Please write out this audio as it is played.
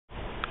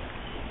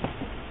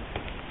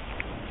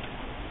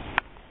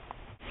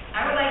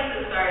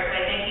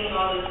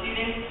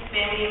students,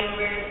 family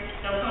members,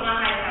 Deltona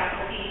High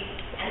faculty,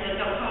 and the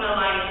Deltona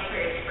Alliance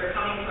Church for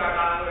coming to our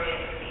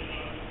Baccalaureate this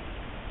evening.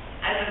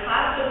 As a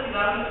class of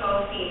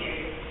 2012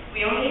 seniors,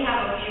 we only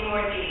have a few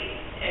more days,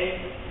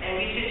 and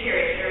we should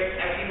cherish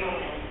every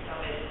moment of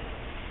it.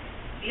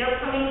 The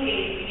upcoming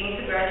days leading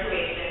to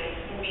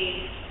graduation will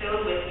be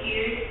filled with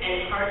tears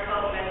and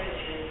heartfelt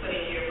messages put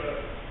in your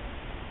books.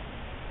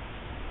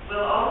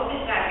 We'll all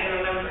sit back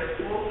and remember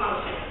school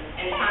functions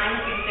and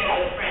times we spent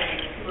with friends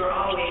who were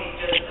always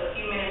just a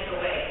few minutes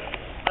away,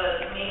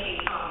 but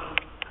maybe come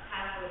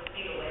half a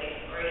state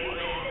away or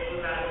even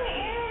move out of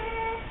state.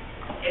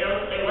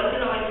 It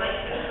wasn't always like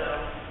this though.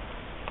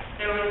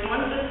 There was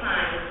once a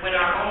time when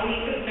our only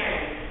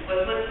concern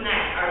was what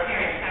snacks our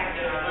parents packed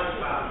in our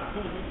lunchbox,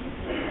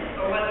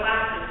 or what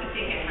classes to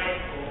take in high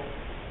school,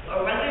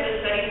 or whether to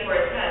study for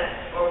a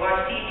test or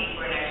watch TV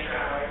for an extra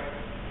hour.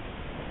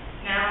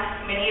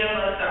 Now, many of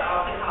us are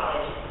off to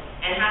college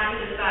and have to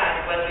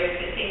decide whether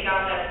to take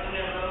out that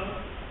student loan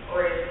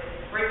or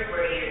work for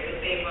a year to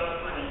save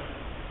up money.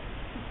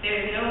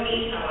 There's no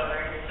need,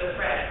 however, to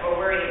fret or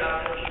worry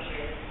about the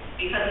future,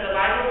 because the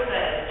Bible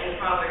says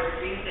in Proverbs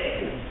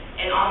 3:6,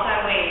 "In all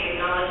thy ways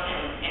acknowledge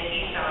him, and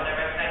he shall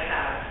direct thy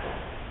path."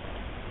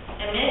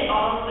 Amid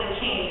all of the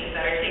changes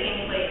that are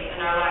taking place in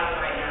our lives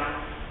right now,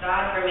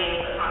 God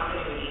remains a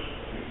continuity.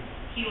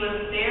 He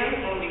was there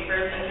when we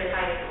first entered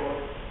high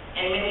school,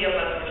 and many of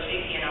us were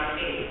shaky in our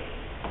faith.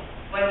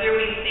 Whether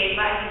we stayed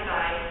by his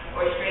side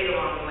or strayed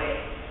along the way,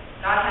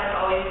 God has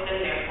always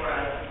been there for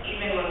us,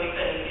 even when we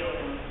couldn't feel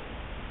him.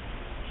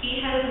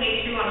 He has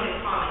made true on his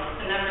promise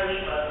to never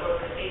leave us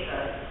or forsake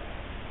us.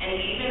 And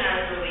even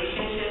as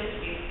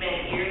relationships we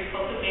spent years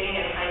cultivating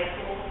in high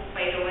school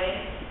fade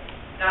away,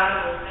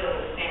 God will still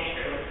stand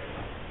true.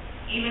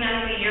 Even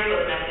as the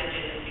yearbook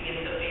messages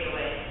begin to fade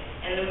away,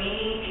 and the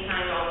meaning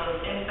behind all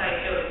those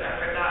inside jokes are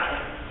forgotten,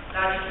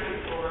 God's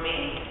truth will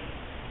remain.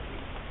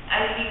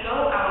 As we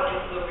go out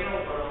into the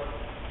real world,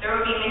 there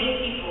will be many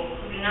people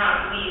who do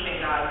not believe in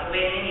God the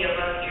way many of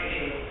us here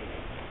do.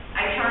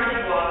 I charge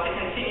you all to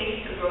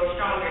continue to grow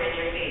stronger in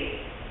your faith,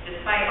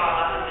 despite all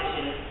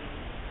opposition.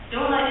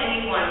 Don't let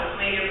anyone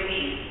sway your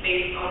beliefs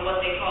based on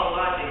what they call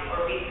logic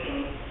or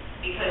reasoning,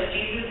 because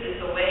Jesus is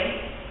the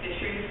way, the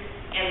truth,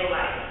 and the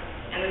life,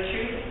 and the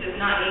truth does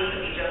not need to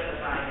be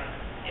justified.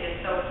 It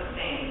is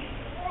self-sustained.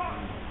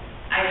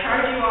 I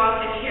charge you all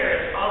to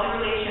cherish all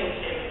the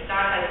relationships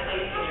God has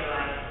placed in your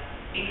life,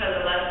 because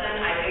a lesson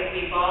I think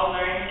we've all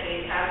learned in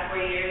these past 4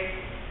 years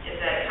is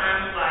that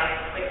time flies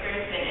quicker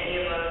than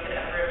any of us could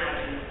ever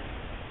imagine.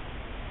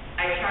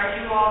 I charge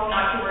you all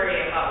not to worry